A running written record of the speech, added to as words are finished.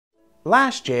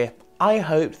Last year, I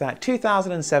hoped that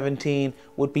 2017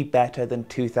 would be better than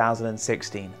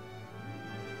 2016.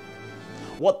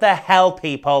 What the hell,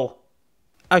 people?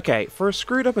 Okay, for as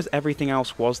screwed up as everything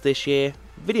else was this year,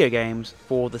 video games,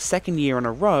 for the second year in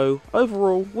a row,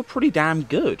 overall were pretty damn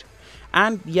good.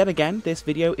 And yet again, this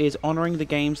video is honouring the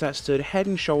games that stood head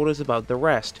and shoulders above the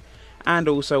rest, and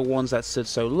also ones that stood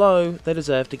so low they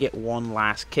deserve to get one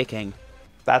last kicking.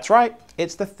 That's right,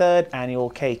 it's the third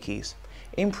annual Cakies.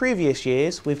 In previous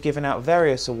years, we've given out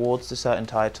various awards to certain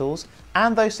titles,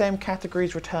 and those same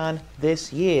categories return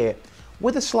this year,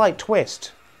 with a slight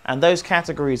twist. And those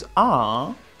categories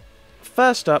are...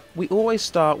 First up, we always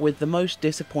start with the most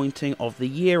disappointing of the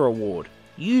year award.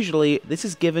 Usually, this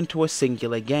is given to a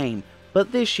singular game,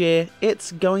 but this year,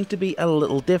 it's going to be a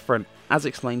little different, as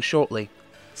explained shortly.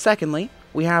 Secondly,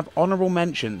 we have honourable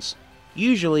mentions.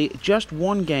 Usually, just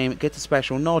one game gets a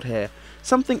special nod here,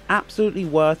 something absolutely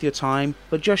worth your time,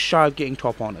 but just shy of getting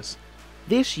top honours.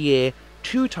 This year,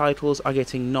 2 titles are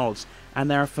getting nods, and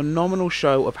they're a phenomenal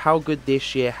show of how good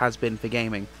this year has been for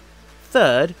gaming.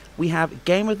 Third, we have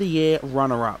Game of the Year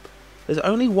runner-up. There's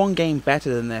only one game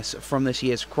better than this from this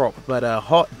year's crop, but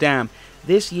hot damn,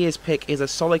 this year's pick is a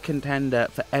solid contender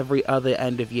for every other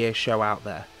end of year show out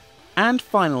there. And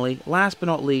finally, last but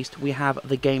not least, we have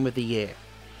the Game of the Year.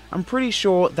 I'm pretty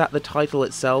sure that the title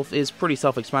itself is pretty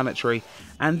self-explanatory,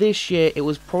 and this year it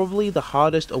was probably the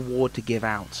hardest award to give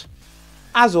out.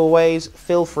 As always,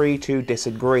 feel free to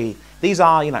disagree. These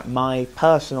are, my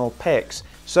personal picks.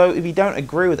 So if you don't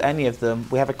agree with any of them,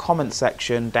 we have a comment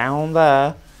section down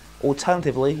there.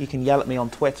 Alternatively, you can yell at me on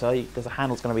Twitter, because the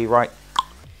handle's going to be right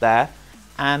there.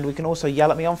 And we can also yell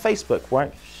at me on Facebook,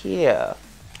 right here.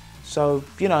 So,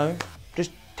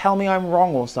 just tell me I'm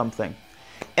wrong or something.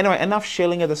 Anyway, enough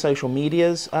shilling of the social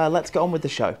medias, let's get on with the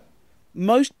show.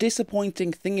 Most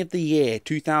disappointing thing of the year,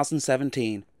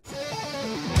 2017.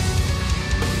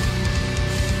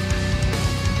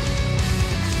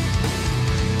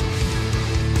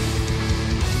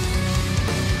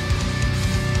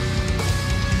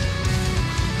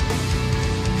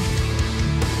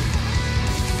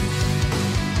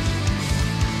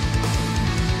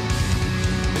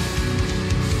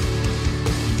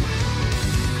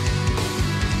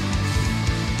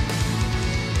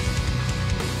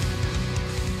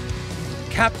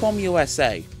 Capcom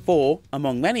USA for,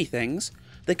 among many things,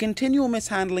 the continual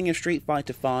mishandling of Street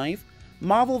Fighter V,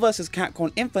 Marvel vs.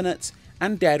 Capcom Infinite,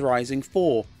 and Dead Rising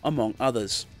 4, among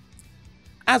others.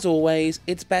 As always,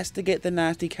 it's best to get the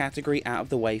nasty category out of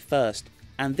the way first,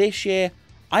 and this year,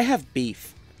 I have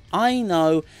beef. I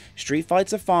know Street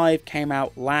Fighter V came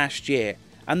out last year,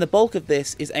 and the bulk of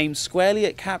this is aimed squarely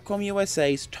at Capcom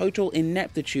USA's total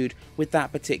ineptitude with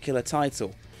that particular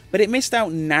title. But it missed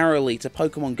out narrowly to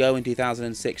Pokemon Go in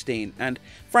 2016, and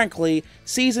frankly,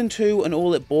 Season 2 and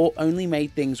all it brought only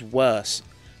made things worse.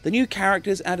 The new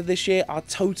characters added this year are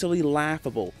totally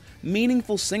laughable,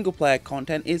 meaningful single player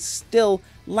content is still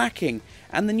lacking,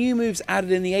 and the new moves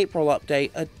added in the April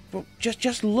update are...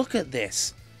 just look at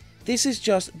this. This is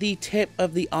just the tip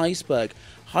of the iceberg,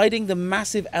 hiding the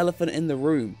massive elephant in the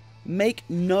room. Make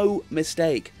no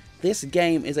mistake, this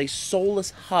game is a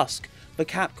soulless husk for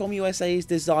Capcom USA's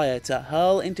desire to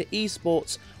hurl into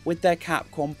esports with their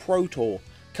Capcom Pro Tour.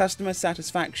 Customer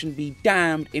satisfaction be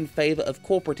damned in favour of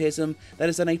corporatism that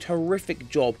has done a terrific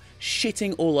job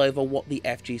shitting all over what the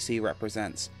FGC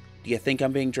represents. Do you think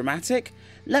I'm being dramatic?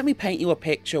 Let me paint you a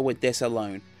picture with this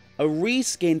alone. A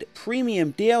reskinned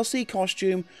premium DLC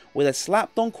costume with a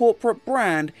slapped on corporate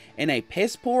brand in a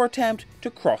piss poor attempt to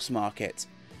cross-market.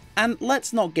 And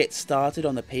let's not get started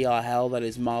on the PR hell that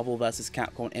is Marvel vs.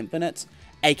 Capcom Infinite,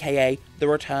 aka the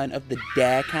return of the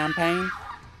Dare campaign.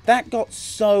 That got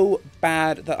so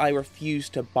bad that I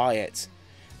refused to buy it.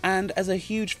 And as a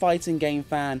huge fighting game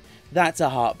fan, that's a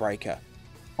heartbreaker.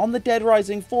 On the Dead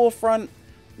Rising 4 front,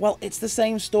 well, it's the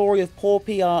same story of poor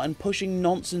PR and pushing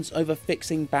nonsense over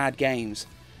fixing bad games.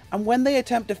 And when they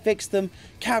attempt to fix them,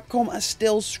 Capcom are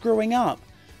still screwing up.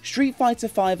 Street Fighter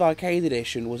V Arcade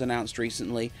Edition was announced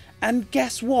recently, and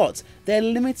guess what? They're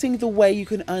limiting the way you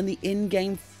can earn the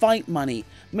in-game fight money,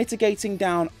 mitigating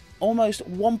down almost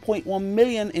 1.1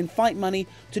 million in fight money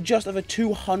to just over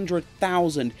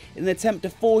 200,000 in an attempt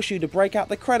to force you to break out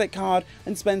the credit card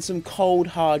and spend some cold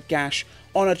hard cash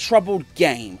on a troubled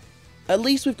game. At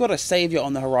least we've got a saviour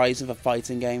on the horizon for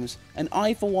fighting games, and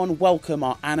I for one welcome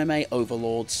our anime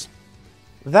overlords.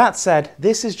 That said,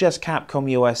 this is just Capcom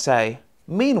USA.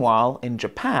 Meanwhile, in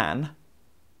Japan...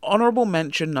 Honourable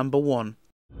mention number 1.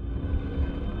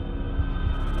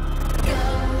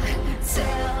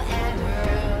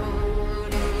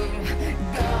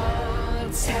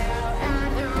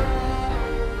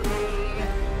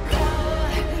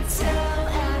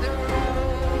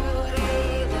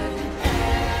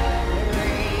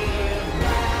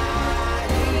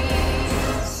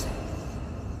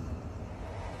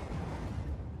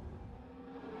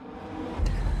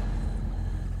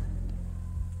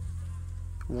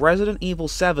 Resident Evil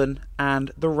 7,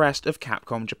 and the rest of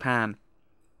Capcom Japan.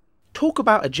 Talk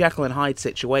about a Jekyll and Hyde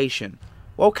situation.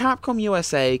 While Capcom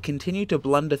USA continued to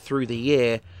blunder through the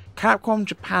year, Capcom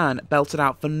Japan belted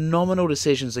out phenomenal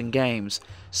decisions in games,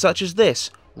 such as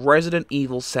this, Resident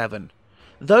Evil 7.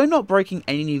 Though not breaking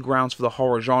any new grounds for the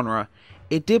horror genre,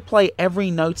 it did play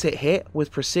every note it hit with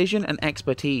precision and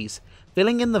expertise,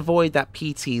 filling in the void that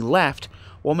PT left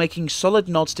while making solid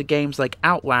nods to games like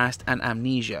Outlast and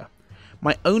Amnesia.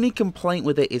 My only complaint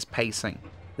with it is pacing.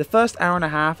 The first hour and a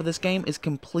half of this game is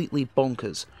completely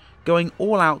bonkers, going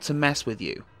all out to mess with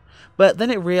you. But then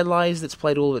it realised it's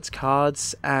played all of its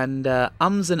cards, and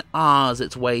ums and ahs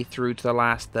its way through to the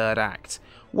last third act,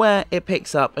 where it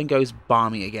picks up and goes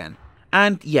balmy again.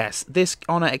 And yes, this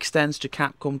honour extends to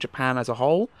Capcom Japan as a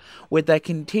whole, with their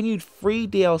continued free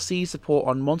DLC support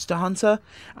on Monster Hunter,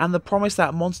 and the promise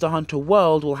that Monster Hunter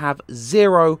World will have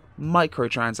 0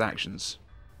 microtransactions.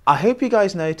 I hope you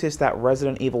guys noticed that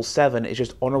Resident Evil 7 is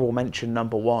just honourable mention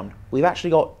number 1. We've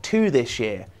actually got 2 this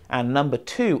year, and number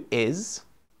 2 is...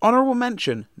 Honourable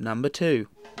mention number 2.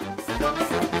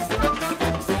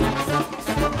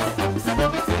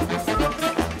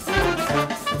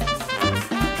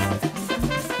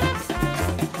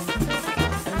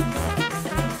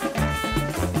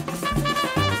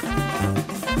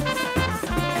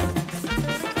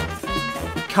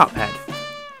 Cuphead.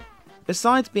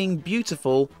 Besides being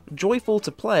beautiful, joyful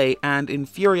to play, and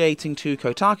infuriating to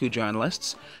Kotaku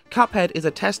journalists, Cuphead is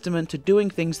a testament to doing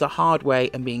things the hard way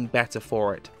and being better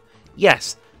for it.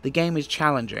 Yes, the game is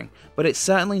challenging, but it's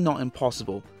certainly not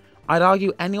impossible. I'd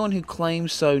argue anyone who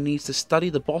claims so needs to study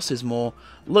the bosses more,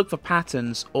 look for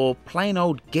patterns, or plain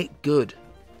old get good.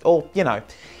 Or, you know,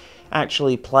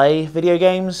 actually play video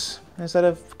games instead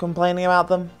of complaining about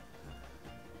them.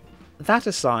 That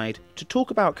aside, to talk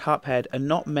about Cuphead and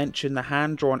not mention the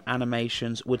hand-drawn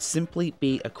animations would simply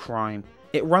be a crime.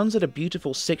 It runs at a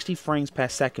beautiful 60 frames per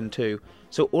second too,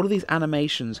 so all of these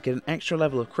animations get an extra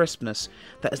level of crispness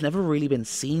that has never really been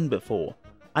seen before.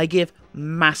 I give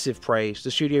massive praise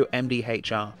to Studio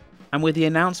MDHR, and with the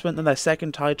announcement that their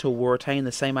second title will retain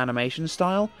the same animation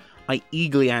style, I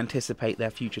eagerly anticipate their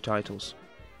future titles.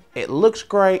 It looks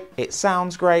great, it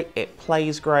sounds great, it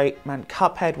plays great. Man,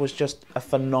 Cuphead was just a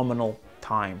phenomenal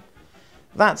time.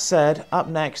 That said, up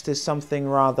next is something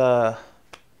rather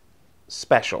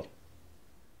special.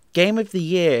 Game of the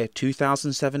Year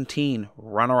 2017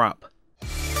 runner-up.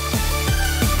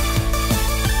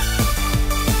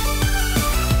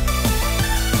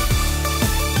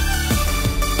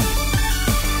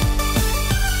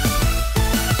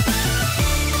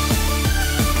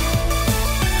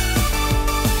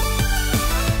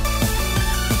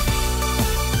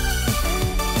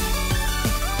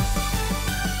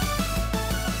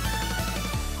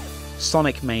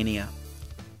 Sonic Mania.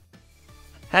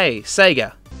 Hey,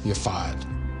 Sega. You're fired.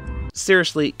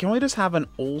 Seriously, can we just have an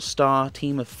all-star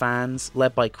team of fans,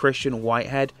 led by Christian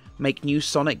Whitehead, make new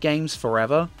Sonic games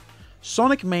forever?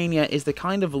 Sonic Mania is the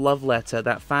kind of love letter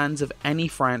that fans of any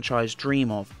franchise dream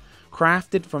of,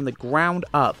 crafted from the ground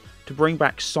up to bring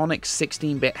back Sonic's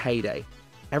 16-bit heyday.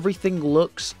 Everything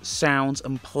looks, sounds,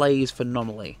 and plays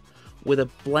phenomenally, with a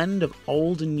blend of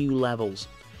old and new levels.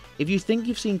 If you think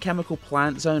you've seen Chemical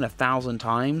Plant Zone 1,000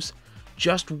 times,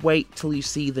 just wait till you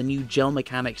see the new gel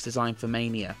mechanics designed for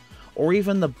Mania, or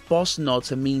even the boss nod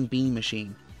to Mean Bean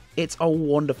Machine. It's a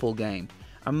wonderful game,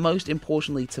 and most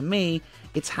importantly to me,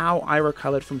 it's how I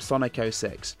recovered from Sonic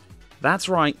 06. That's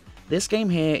right, this game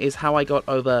here is how I got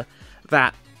over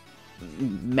that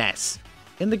mess.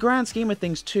 In the grand scheme of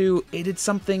things too, it did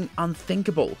something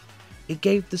unthinkable. It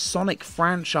gave the Sonic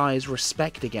franchise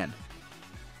respect again.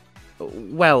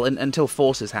 Well, until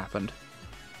Forces happened.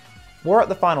 We're at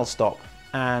the final stop,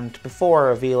 and before I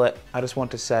reveal it, I just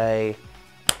want to say,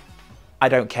 I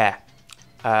don't care.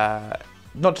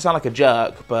 Not to sound like a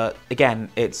jerk, but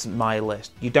again, it's my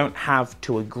list. You don't have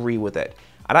to agree with it.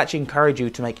 I'd actually encourage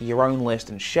you to make your own list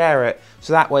and share it,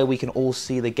 so that way we can all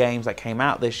see the games that came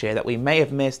out this year that we may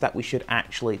have missed that we should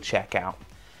actually check out.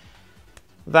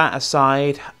 That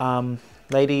aside,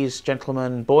 ladies,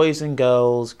 gentlemen, boys and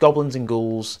girls, goblins and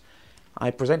ghouls, I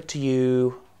present to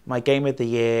you my Game of the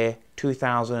Year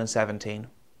 2017.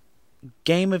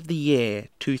 Game of the Year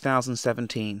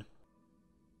 2017.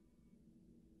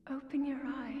 Open your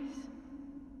eyes.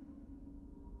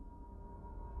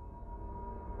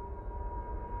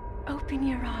 Open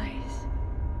your eyes.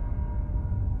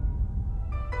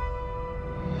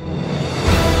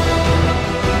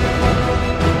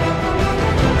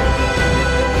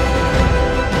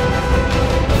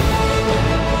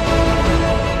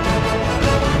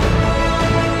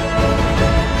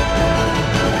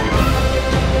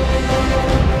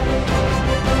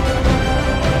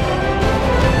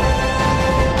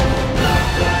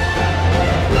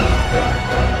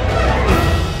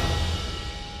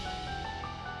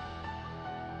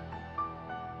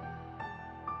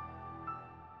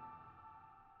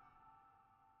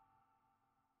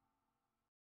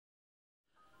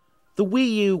 The Wii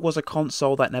U was a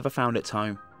console that never found its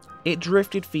home. It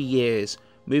drifted for years,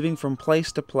 moving from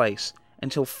place to place,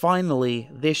 until finally,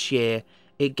 this year,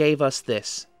 it gave us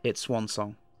this, its swan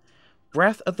song.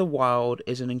 Breath of the Wild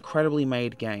is an incredibly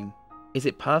made game. Is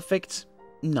it perfect?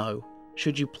 No.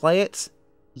 Should you play it?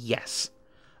 Yes.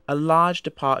 A large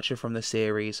departure from the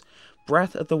series,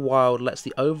 Breath of the Wild lets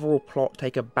the overall plot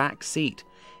take a back seat,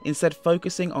 instead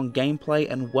focusing on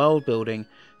gameplay and world building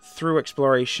through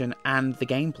exploration and the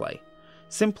gameplay.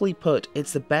 Simply put,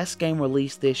 it's the best game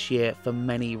released this year for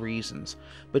many reasons,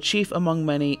 but chief among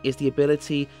many is the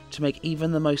ability to make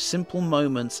even the most simple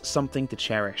moments something to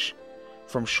cherish.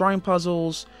 From shrine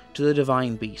puzzles to the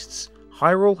divine beasts,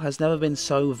 Hyrule has never been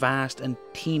so vast and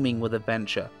teeming with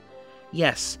adventure.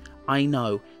 Yes, I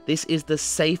know, this is the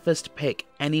safest pick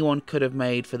anyone could have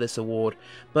made for this award,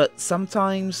 but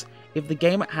sometimes, if the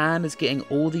game at hand is getting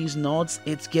all these nods,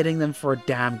 it's getting them for a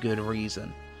damn good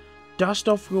reason. Dust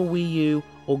off your Wii U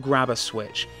or grab a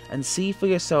Switch, and see for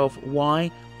yourself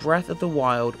why Breath of the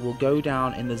Wild will go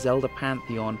down in the Zelda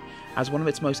pantheon as one of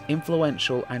its most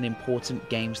influential and important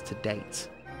games to date.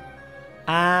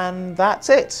 And that's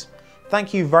it.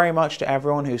 Thank you very much to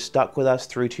everyone who stuck with us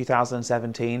through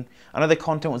 2017. I know the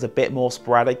content was a bit more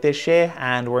sporadic this year,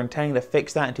 and we're intending to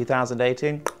fix that in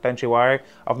 2018. Don't you worry.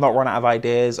 I've not run out of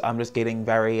ideas. I'm just getting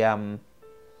very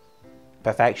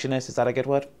perfectionist. Is that a good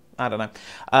word? I don't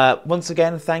know. Once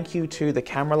again, thank you to the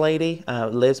camera lady,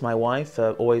 Liz, my wife,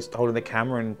 for always holding the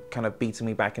camera and kind of beating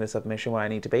me back into submission where I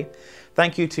need to be.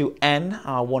 Thank you to N,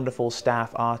 our wonderful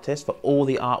staff artist, for all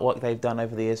the artwork they've done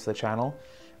over the years for the channel.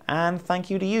 And thank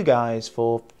you to you guys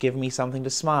for giving me something to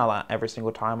smile at every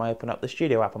single time I open up the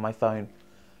studio app on my phone.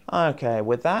 Okay,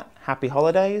 with that, happy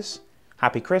holidays,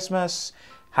 happy Christmas,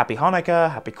 happy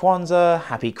Hanukkah, happy Kwanzaa,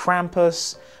 happy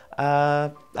Krampus,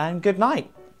 and good night.